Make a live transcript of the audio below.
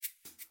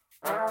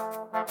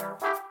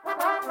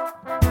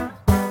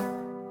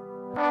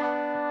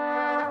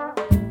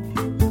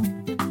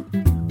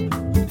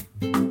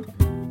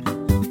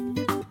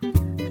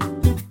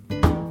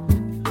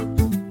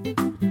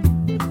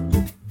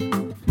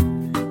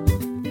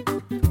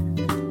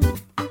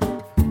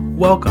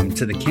Welcome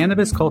to the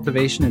Cannabis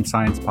Cultivation and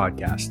Science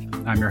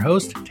Podcast. I'm your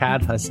host,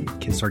 Tad Hussey,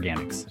 Kiss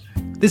Organics.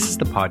 This is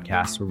the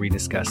podcast where we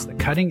discuss the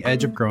cutting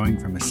edge of growing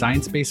from a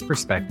science-based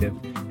perspective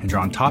and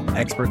draw on top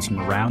experts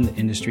from around the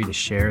industry to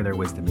share their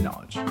wisdom and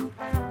knowledge.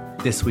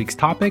 This week's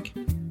topic,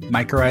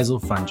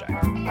 mycorrhizal fungi.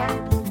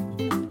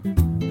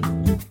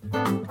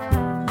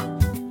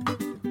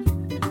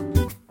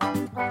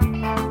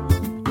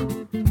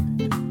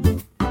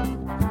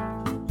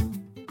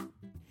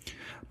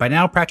 By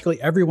now,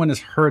 practically everyone has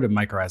heard of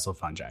mycorrhizal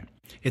fungi.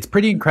 It's a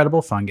pretty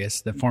incredible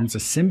fungus that forms a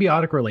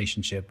symbiotic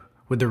relationship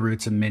with the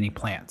roots of many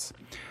plants.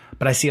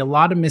 But I see a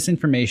lot of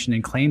misinformation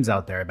and claims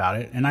out there about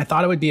it, and I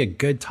thought it would be a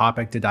good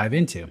topic to dive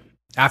into.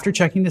 After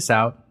checking this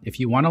out,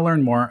 if you want to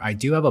learn more, I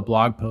do have a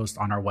blog post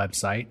on our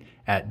website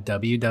at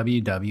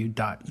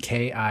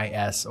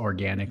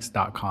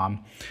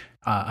www.kisorganics.com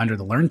under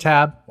the Learn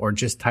tab, or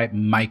just type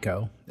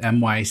Myco,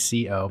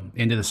 M-Y-C-O,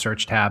 into the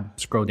search tab,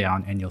 scroll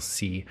down, and you'll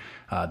see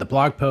the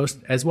blog post,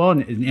 as well as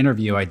an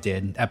interview I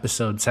did,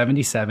 episode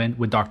 77,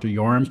 with Dr.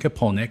 Yoram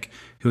Kapolnik,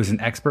 who is an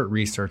expert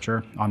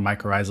researcher on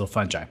mycorrhizal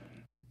fungi.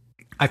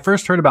 I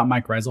first heard about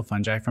mycorrhizal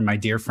fungi from my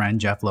dear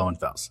friend, Jeff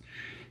Lowenfels.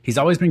 He's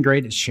always been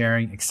great at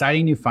sharing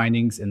exciting new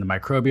findings in the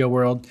microbial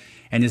world,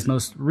 and his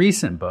most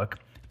recent book,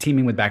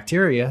 Teaming with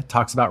Bacteria,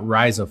 talks about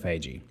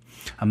rhizophagy,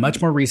 a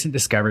much more recent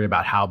discovery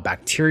about how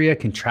bacteria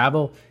can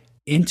travel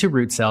into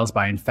root cells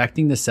by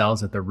infecting the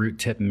cells at the root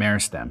tip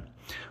meristem.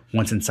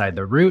 Once inside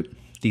the root,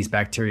 these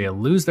bacteria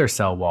lose their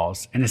cell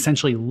walls and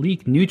essentially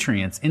leak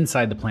nutrients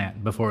inside the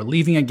plant before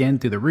leaving again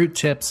through the root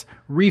tips,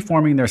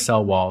 reforming their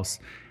cell walls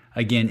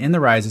again in the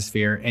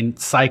rhizosphere and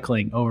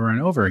cycling over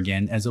and over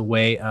again as a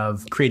way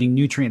of creating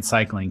nutrient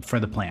cycling for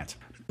the plant.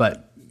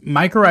 But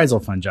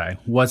mycorrhizal fungi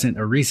wasn't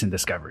a recent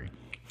discovery.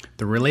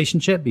 The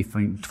relationship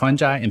between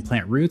fungi and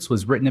plant roots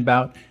was written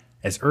about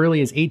as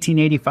early as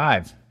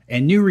 1885,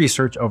 and new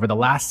research over the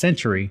last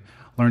century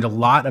learned a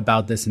lot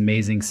about this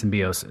amazing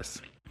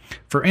symbiosis.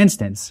 For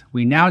instance,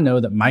 we now know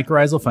that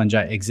mycorrhizal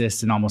fungi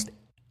exist in almost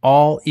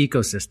all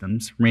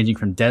ecosystems, ranging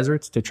from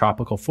deserts to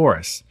tropical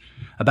forests.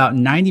 About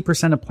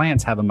 90% of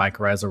plants have a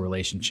mycorrhizal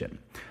relationship,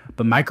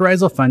 but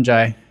mycorrhizal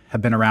fungi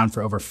have been around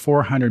for over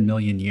 400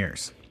 million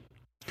years.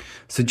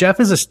 So Jeff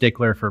is a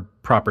stickler for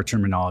proper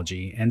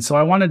terminology, and so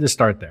I wanted to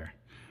start there.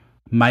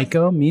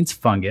 Myco means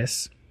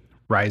fungus,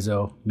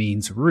 rhizo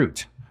means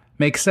root.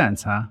 Makes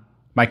sense, huh?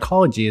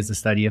 Mycology is the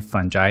study of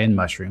fungi, and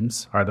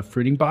mushrooms are the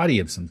fruiting body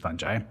of some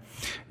fungi.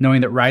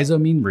 Knowing that rhizo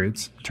mean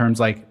roots,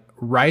 terms like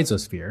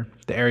rhizosphere,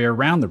 the area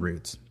around the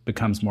roots,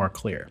 becomes more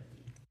clear.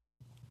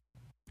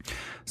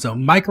 So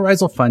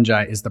mycorrhizal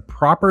fungi is the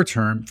proper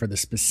term for the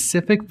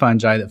specific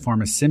fungi that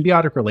form a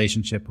symbiotic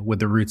relationship with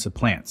the roots of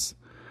plants.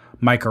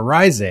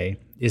 Mycorrhizae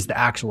is the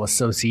actual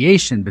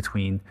association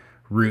between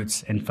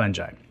roots and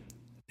fungi.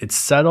 It's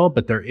subtle,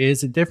 but there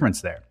is a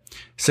difference there.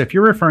 So if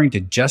you're referring to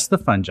just the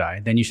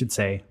fungi, then you should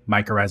say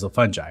mycorrhizal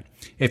fungi.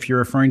 If you're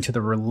referring to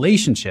the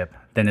relationship,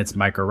 then it's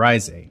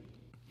mycorrhizae.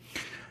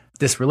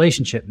 This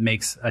relationship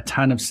makes a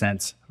ton of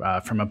sense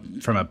from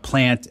a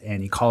plant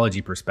and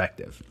ecology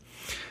perspective.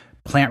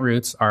 Plant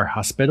roots are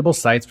hospitable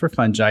sites for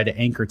fungi to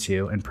anchor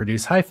to and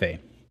produce hyphae.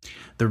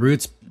 The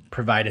roots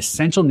provide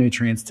essential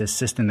nutrients to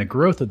assist in the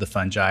growth of the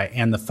fungi,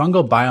 and the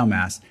fungal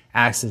biomass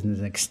acts as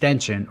an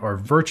extension or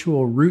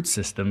virtual root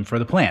system for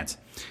the plant,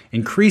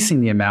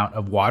 increasing the amount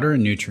of water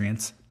and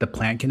nutrients the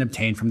plant can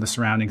obtain from the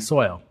surrounding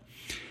soil.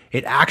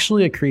 It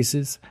actually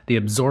increases the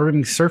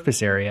absorbing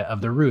surface area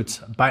of the roots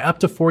by up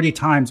to 40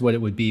 times what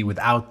it would be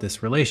without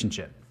this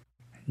relationship.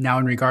 Now,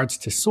 in regards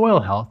to soil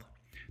health,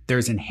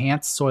 there's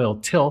enhanced soil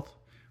tilth,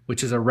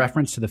 which is a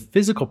reference to the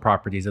physical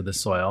properties of the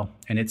soil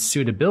and its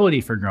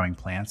suitability for growing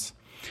plants.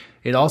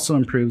 It also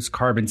improves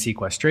carbon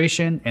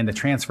sequestration and the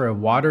transfer of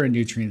water and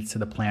nutrients to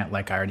the plant,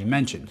 like I already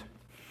mentioned.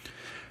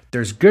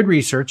 There's good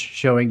research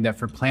showing that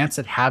for plants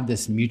that have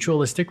this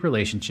mutualistic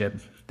relationship,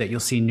 that you'll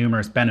see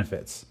numerous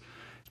benefits.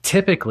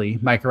 Typically,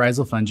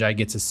 mycorrhizal fungi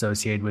gets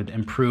associated with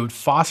improved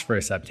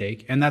phosphorus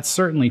uptake, and that's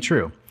certainly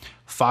true.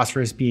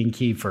 Phosphorus being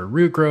key for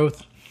root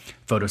growth,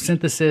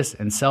 photosynthesis,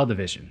 and cell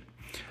division.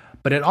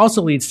 But it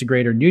also leads to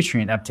greater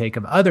nutrient uptake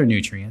of other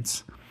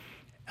nutrients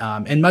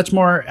and much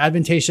more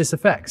advantageous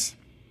effects.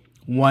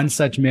 One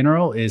such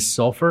mineral is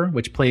sulfur,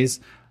 which plays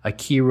a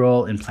key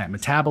role in plant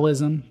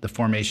metabolism, the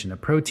formation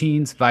of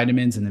proteins,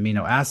 vitamins, and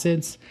amino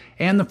acids,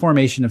 and the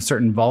formation of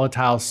certain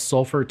volatile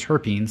sulfur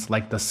terpenes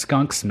like the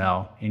skunk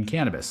smell in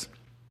cannabis.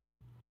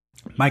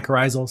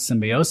 Mycorrhizal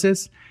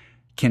symbiosis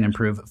can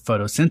improve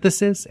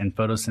photosynthesis and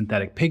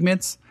photosynthetic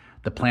pigments,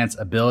 the plant's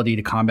ability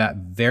to combat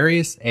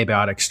various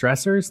abiotic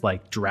stressors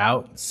like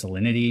drought,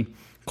 salinity,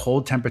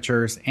 cold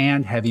temperatures,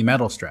 and heavy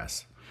metal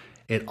stress.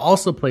 It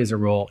also plays a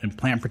role in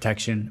plant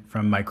protection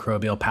from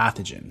microbial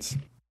pathogens.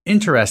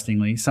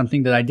 Interestingly,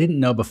 something that I didn't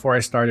know before I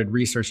started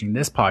researching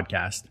this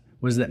podcast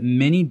was that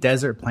many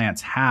desert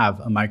plants have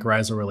a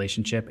mycorrhizal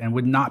relationship and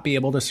would not be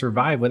able to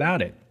survive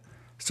without it.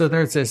 So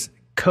there's this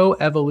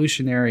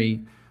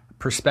co-evolutionary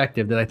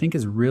perspective that I think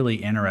is really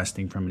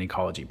interesting from an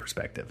ecology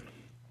perspective.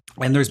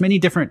 And there's many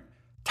different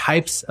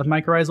types of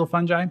mycorrhizal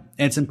fungi, and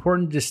it's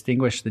important to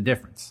distinguish the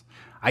difference.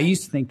 I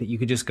used to think that you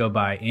could just go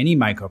buy any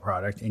myco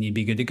product and you'd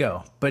be good to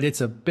go, but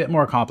it's a bit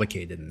more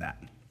complicated than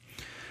that.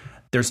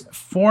 There's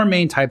 4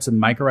 main types of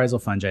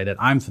mycorrhizal fungi that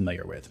I'm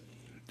familiar with: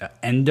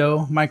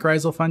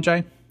 endomycorrhizal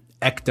fungi,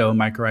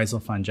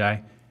 ectomycorrhizal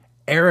fungi,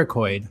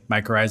 ericoid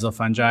mycorrhizal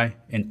fungi,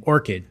 and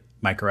orchid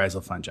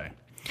mycorrhizal fungi.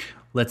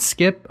 Let's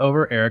skip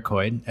over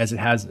ericoid as it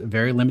has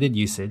very limited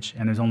usage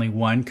and there's only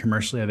one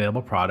commercially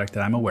available product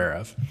that I'm aware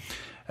of.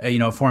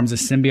 It forms a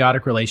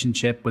symbiotic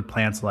relationship with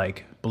plants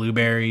like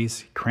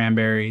blueberries,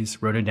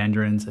 cranberries,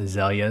 rhododendrons,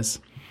 azaleas.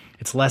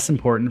 It's less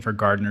important for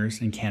gardeners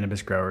and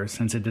cannabis growers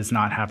since it does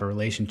not have a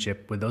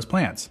relationship with those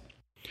plants.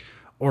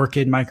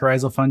 Orchid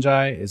mycorrhizal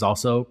fungi is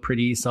also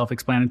pretty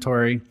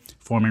self-explanatory,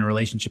 forming a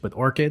relationship with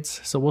orchids,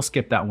 so we'll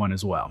skip that one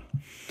as well.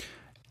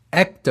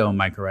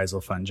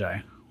 Ectomycorrhizal fungi,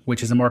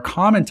 which is a more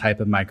common type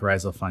of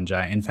mycorrhizal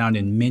fungi and found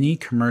in many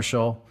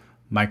commercial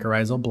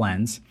mycorrhizal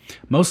blends,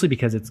 mostly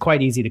because it's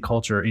quite easy to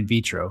culture in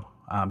vitro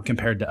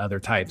compared to other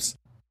types.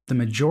 The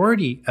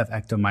majority of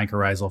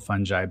ectomycorrhizal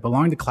fungi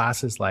belong to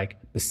classes like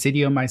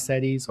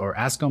Basidiomycetes or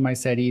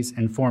Ascomycetes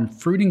and form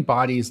fruiting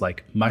bodies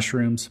like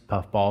mushrooms,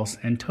 puffballs,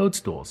 and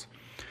toadstools.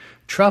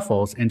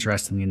 Truffles,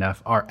 interestingly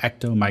enough, are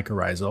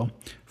ectomycorrhizal,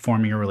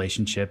 forming a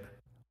relationship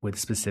with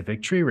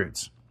specific tree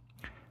roots.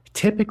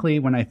 Typically,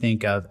 when I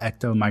think of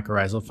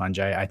ectomycorrhizal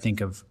fungi, I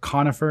think of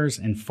conifers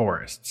and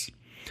forests.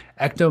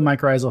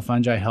 Ectomycorrhizal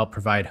fungi help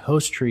provide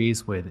host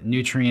trees with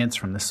nutrients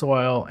from the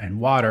soil and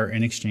water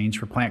in exchange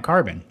for plant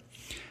carbon.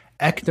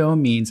 Ecto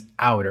means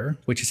outer,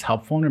 which is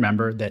helpful to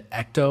remember that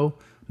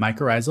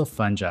ectomycorrhizal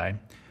fungi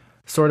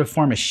sort of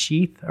form a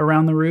sheath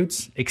around the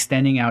roots,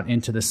 extending out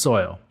into the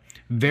soil.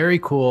 Very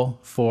cool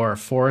for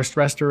forest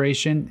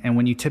restoration. And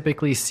when you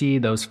typically see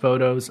those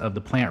photos of the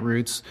plant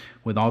roots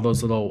with all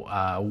those little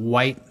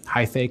white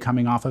hyphae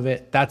coming off of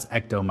it, that's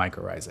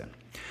ectomycorrhiza.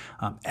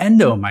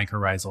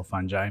 Endomycorrhizal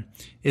fungi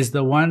is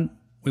the one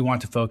we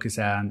want to focus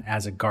on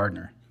as a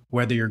gardener,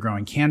 whether you're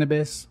growing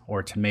cannabis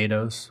or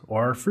tomatoes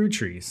or fruit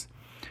trees.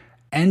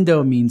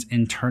 Endo means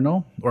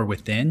internal or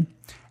within,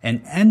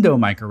 and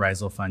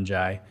endomycorrhizal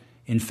fungi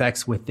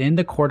infects within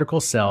the cortical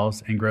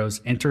cells and grows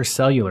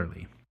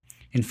intercellularly.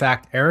 In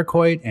fact,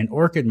 ericoid and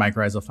orchid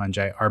mycorrhizal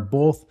fungi are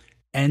both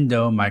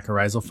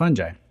endomycorrhizal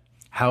fungi.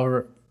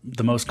 However,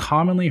 the most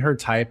commonly heard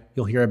type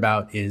you'll hear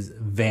about is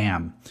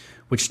VAM,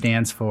 which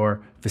stands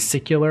for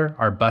vesicular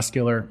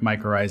arbuscular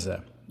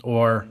mycorrhiza,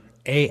 or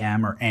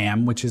AM or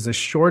AM, which is a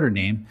shorter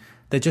name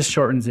that just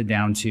shortens it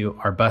down to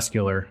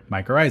arbuscular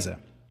mycorrhiza.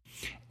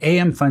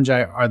 AM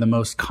fungi are the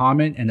most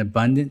common and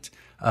abundant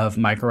of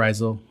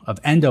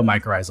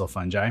endomycorrhizal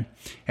fungi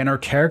and are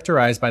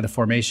characterized by the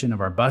formation of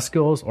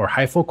arbuscules or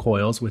hyphal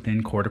coils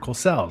within cortical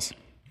cells.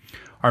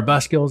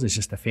 Arbuscules is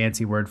just a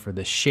fancy word for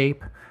the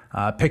shape.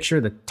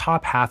 Picture the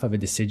top half of a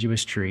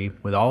deciduous tree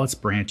with all its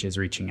branches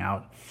reaching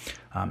out.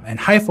 And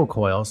hyphal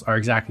coils are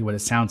exactly what it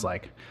sounds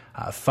like,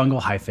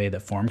 fungal hyphae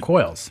that form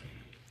coils.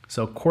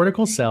 So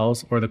cortical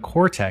cells, or the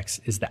cortex,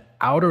 is the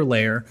outer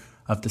layer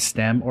of the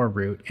stem or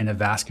root in a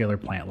vascular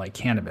plant like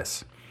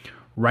cannabis,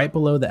 right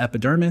below the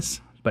epidermis,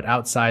 but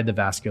outside the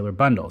vascular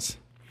bundles.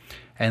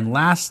 And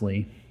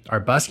lastly,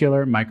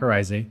 arbuscular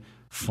mycorrhizae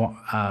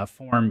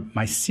form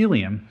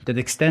mycelium that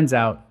extends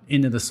out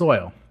into the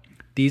soil.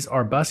 These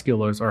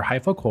arbusculars or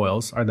hyphal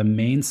coils are the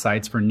main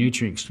sites for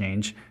nutrient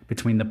exchange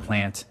between the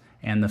plant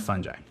and the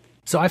fungi.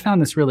 So I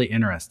found this really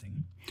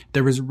interesting.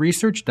 There was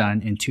research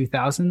done in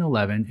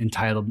 2011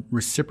 entitled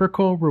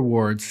Reciprocal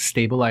Rewards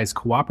Stabilize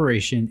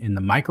Cooperation in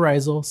the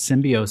Mycorrhizal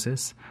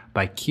Symbiosis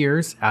by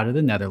Kiers out of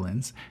the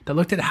Netherlands that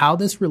looked at how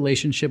this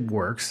relationship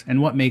works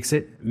and what makes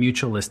it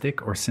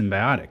mutualistic or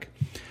symbiotic.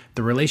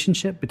 The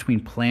relationship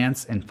between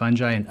plants and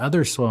fungi and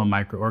other soil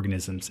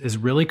microorganisms is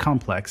really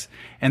complex,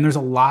 and there's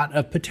a lot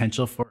of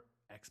potential for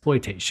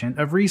exploitation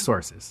of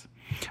resources.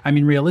 I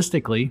mean,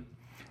 realistically,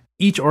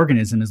 each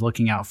organism is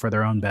looking out for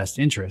their own best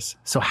interests.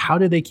 So how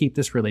do they keep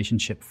this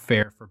relationship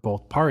fair for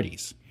both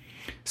parties?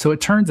 So it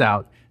turns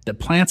out that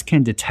plants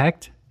can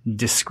detect,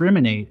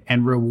 discriminate,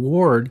 and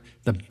reward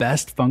the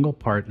best fungal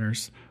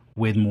partners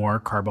with more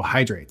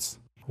carbohydrates,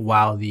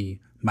 while the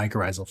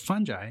mycorrhizal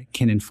fungi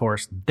can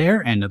enforce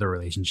their end of the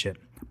relationship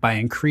by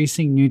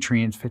increasing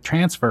nutrient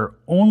transfer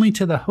only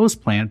to the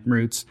host plant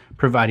roots,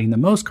 providing the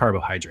most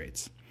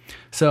carbohydrates.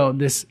 So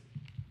this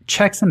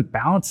checks and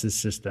balances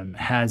system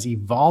has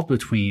evolved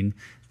between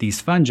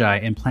these fungi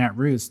and plant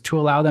roots to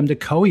allow them to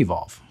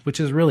co-evolve, which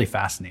is really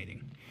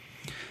fascinating.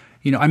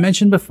 I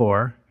mentioned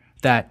before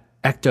that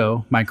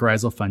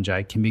ectomycorrhizal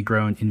fungi can be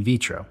grown in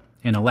vitro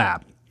in a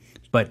lab,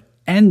 but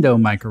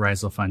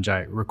endomycorrhizal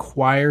fungi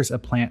requires a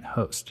plant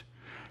host.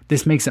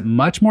 This makes it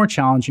much more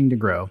challenging to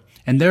grow,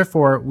 and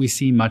therefore we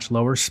see much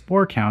lower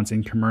spore counts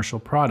in commercial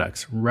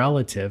products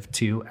relative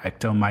to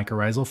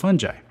ectomycorrhizal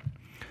fungi.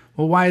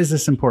 Well, why is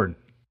this important?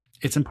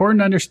 It's important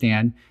to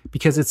understand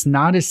because it's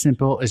not as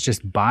simple as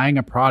just buying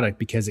a product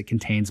because it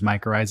contains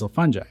mycorrhizal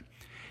fungi.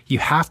 You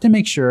have to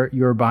make sure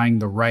you're buying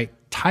the right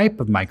type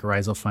of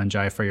mycorrhizal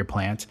fungi for your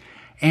plant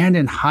and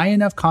in high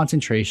enough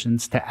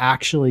concentrations to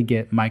actually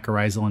get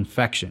mycorrhizal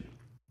infection.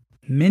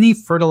 Many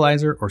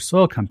fertilizer or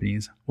soil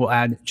companies will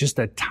add just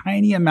a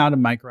tiny amount of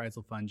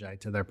mycorrhizal fungi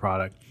to their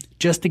product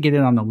just to get it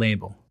on the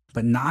label,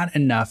 but not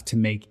enough to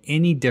make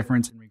any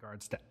difference in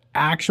regards to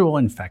actual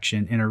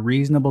infection in a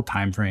reasonable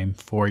time frame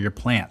for your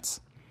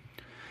plants.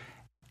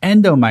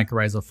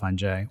 Endomycorrhizal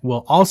fungi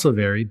will also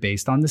vary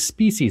based on the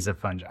species of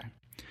fungi.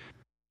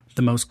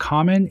 The most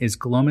common is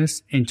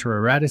Glomus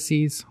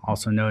interradices,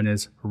 also known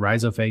as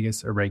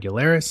Rhizophagus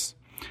irregularis.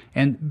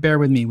 And bear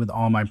with me with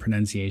all my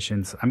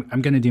pronunciations.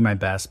 I'm going to do my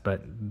best,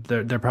 but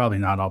they're probably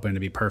not all going to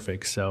be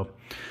perfect, so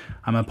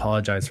I'm going to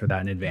apologize for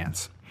that in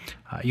advance.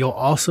 You'll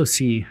also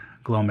see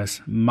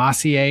Glomus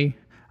massiae,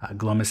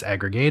 Glomus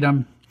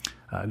aggregatum,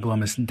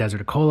 Glomus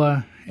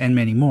deserticola, and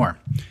many more.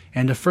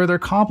 And to further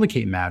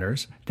complicate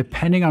matters,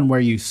 depending on where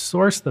you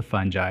source the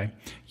fungi,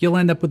 you'll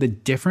end up with a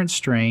different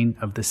strain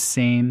of the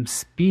same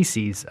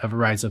species of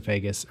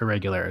Rhizophagus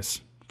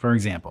irregularis. For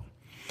example,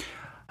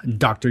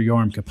 Dr.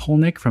 Yoram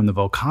Kapolnik from the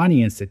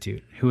Volcani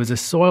Institute, who is a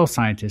soil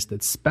scientist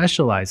that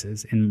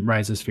specializes in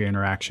rhizosphere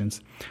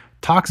interactions,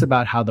 talks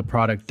about how the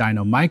product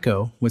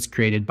Dinomyco was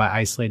created by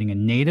isolating a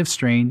native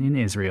strain in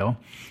Israel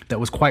that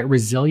was quite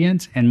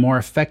resilient and more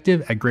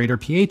effective at greater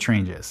pH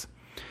ranges.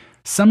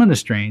 Some of the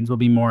strains will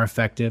be more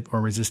effective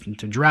or resistant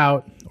to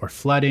drought or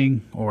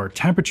flooding or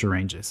temperature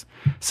ranges.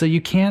 So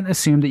you can't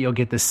assume that you'll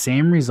get the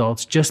same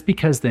results just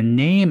because the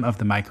name of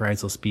the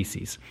mycorrhizal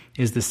species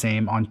is the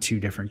same on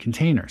two different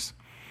containers.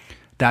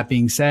 That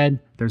being said,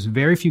 there's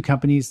very few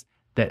companies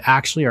that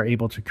actually are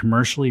able to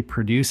commercially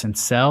produce and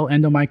sell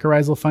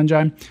endomycorrhizal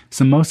fungi,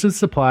 so most of the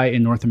supply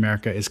in North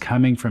America is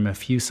coming from a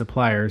few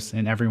suppliers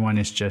and everyone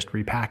is just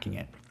repacking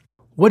it.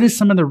 What is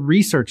some of the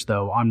research,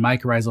 though, on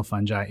mycorrhizal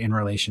fungi in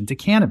relation to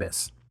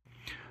cannabis?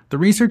 The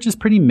research is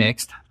pretty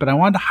mixed, but I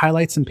wanted to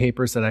highlight some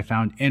papers that I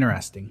found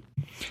interesting.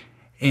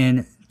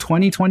 In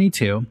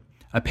 2022,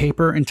 a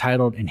paper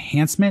entitled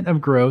Enhancement of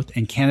Growth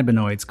and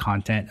Cannabinoids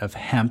Content of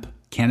Hemp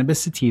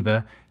Cannabis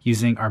Sativa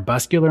Using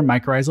Arbuscular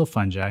Mycorrhizal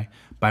Fungi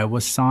by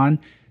Wasan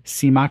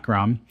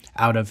Simakram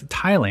out of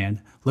Thailand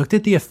looked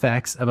at the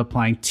effects of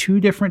applying two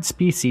different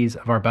species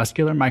of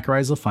arbuscular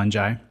mycorrhizal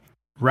fungi,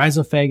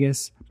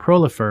 Rhizophagus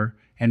prolifer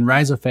and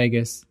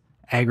Rhizophagus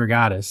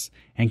aggregatus,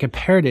 and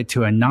compared it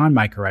to a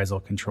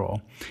non-mycorrhizal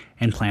control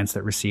in plants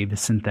that received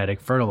synthetic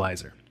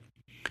fertilizer.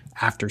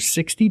 After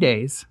 60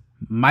 days,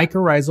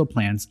 mycorrhizal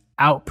plants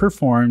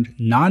outperformed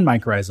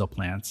non-mycorrhizal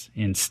plants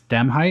in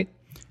stem height,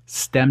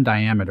 stem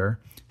diameter,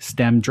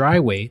 stem dry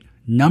weight,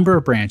 number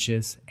of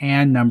branches,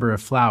 and number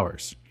of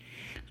flowers.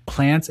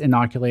 Plants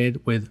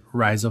inoculated with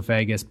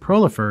Rhizophagus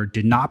prolifer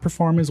did not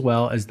perform as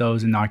well as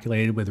those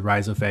inoculated with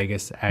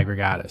Rhizophagus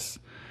aggregatus.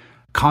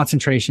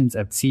 Concentrations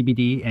of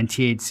CBD and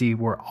THC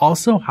were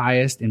also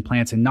highest in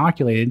plants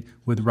inoculated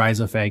with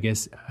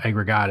Rhizophagus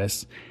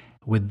aggregatus,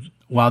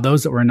 while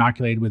those that were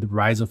inoculated with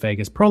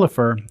Rhizophagus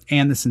prolifer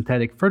and the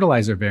synthetic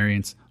fertilizer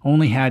variants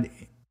only had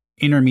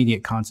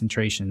intermediate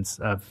concentrations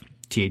of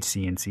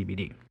THC and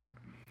CBD.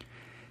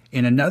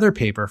 In another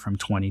paper from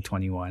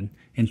 2021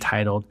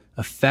 entitled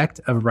Effect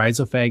of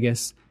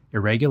Rhizophagus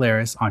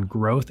irregularis on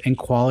Growth and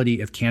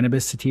Quality of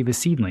Cannabis Sativa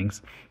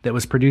Seedlings that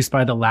was produced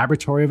by the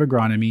Laboratory of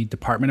Agronomy,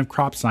 Department of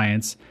Crop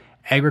Science,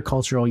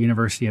 Agricultural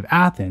University of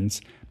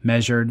Athens,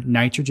 measured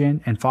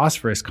nitrogen and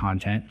phosphorus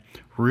content,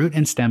 root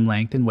and stem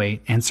length and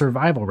weight, and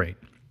survival rate.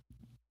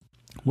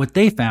 What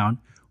they found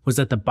was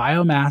that the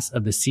biomass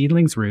of the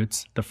seedlings'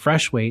 roots, the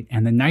fresh weight,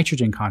 and the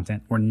nitrogen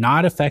content were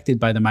not affected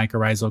by the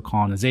mycorrhizal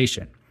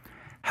colonization.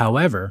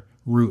 However,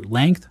 root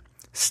length,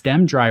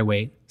 stem dry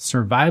weight,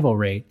 survival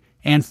rate,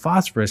 and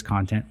phosphorus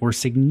content were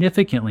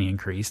significantly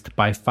increased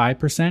by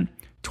 5%,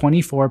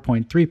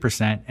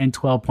 24.3%, and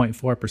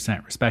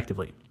 12.4%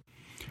 respectively.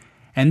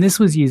 And this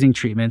was using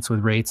treatments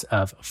with rates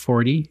of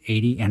 40,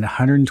 80, and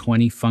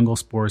 120 fungal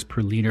spores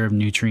per liter of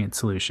nutrient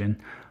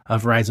solution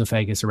of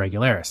Rhizophagus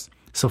irregularis.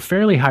 So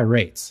fairly high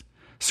rates,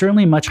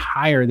 certainly much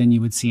higher than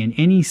you would see in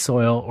any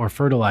soil or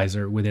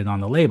fertilizer with it on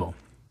the label.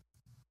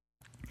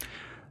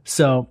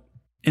 So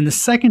in the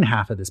second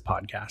half of this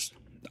podcast,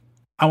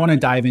 I want to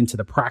dive into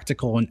the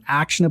practical and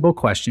actionable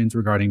questions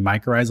regarding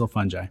mycorrhizal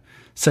fungi,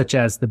 such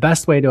as the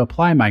best way to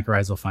apply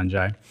mycorrhizal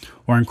fungi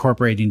or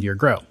incorporate into your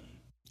grow.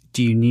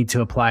 Do you need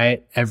to apply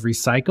it every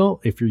cycle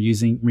if you're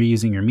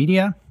reusing your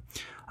media?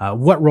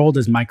 What role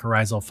does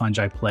mycorrhizal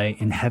fungi play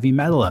in heavy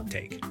metal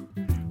uptake?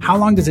 How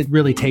long does it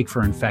really take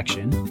for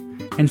infection?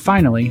 And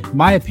finally,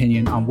 my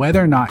opinion on whether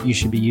or not you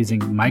should be using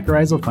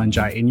mycorrhizal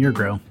fungi in your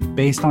grow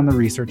based on the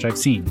research I've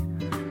seen.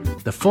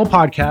 The full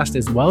podcast,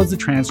 as well as the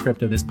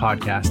transcript of this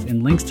podcast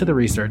and links to the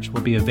research,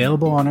 will be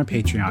available on our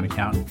Patreon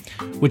account,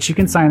 which you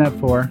can sign up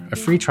for a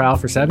free trial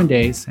for 7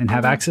 days and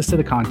have access to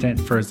the content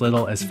for as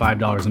little as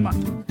 $5 a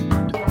month.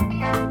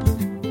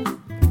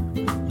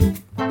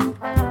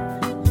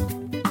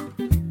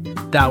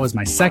 That was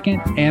my second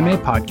AMA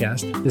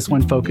podcast, this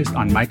one focused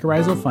on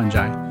mycorrhizal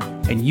fungi,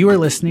 and you are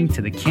listening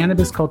to the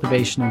Cannabis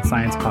Cultivation and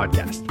Science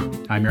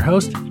Podcast. I'm your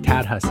host,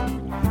 Tad Hussey.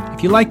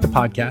 If you like the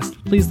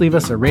podcast, please leave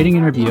us a rating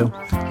and review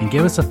and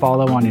give us a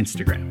follow on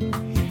Instagram.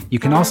 You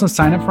can also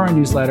sign up for our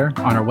newsletter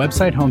on our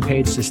website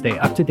homepage to stay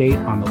up to date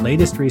on the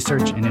latest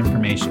research and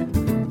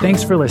information.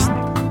 Thanks for listening.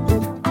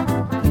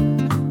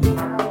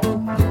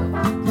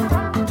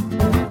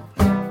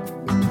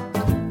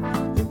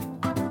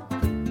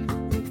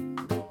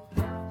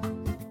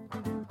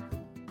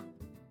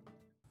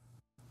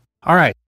 All right,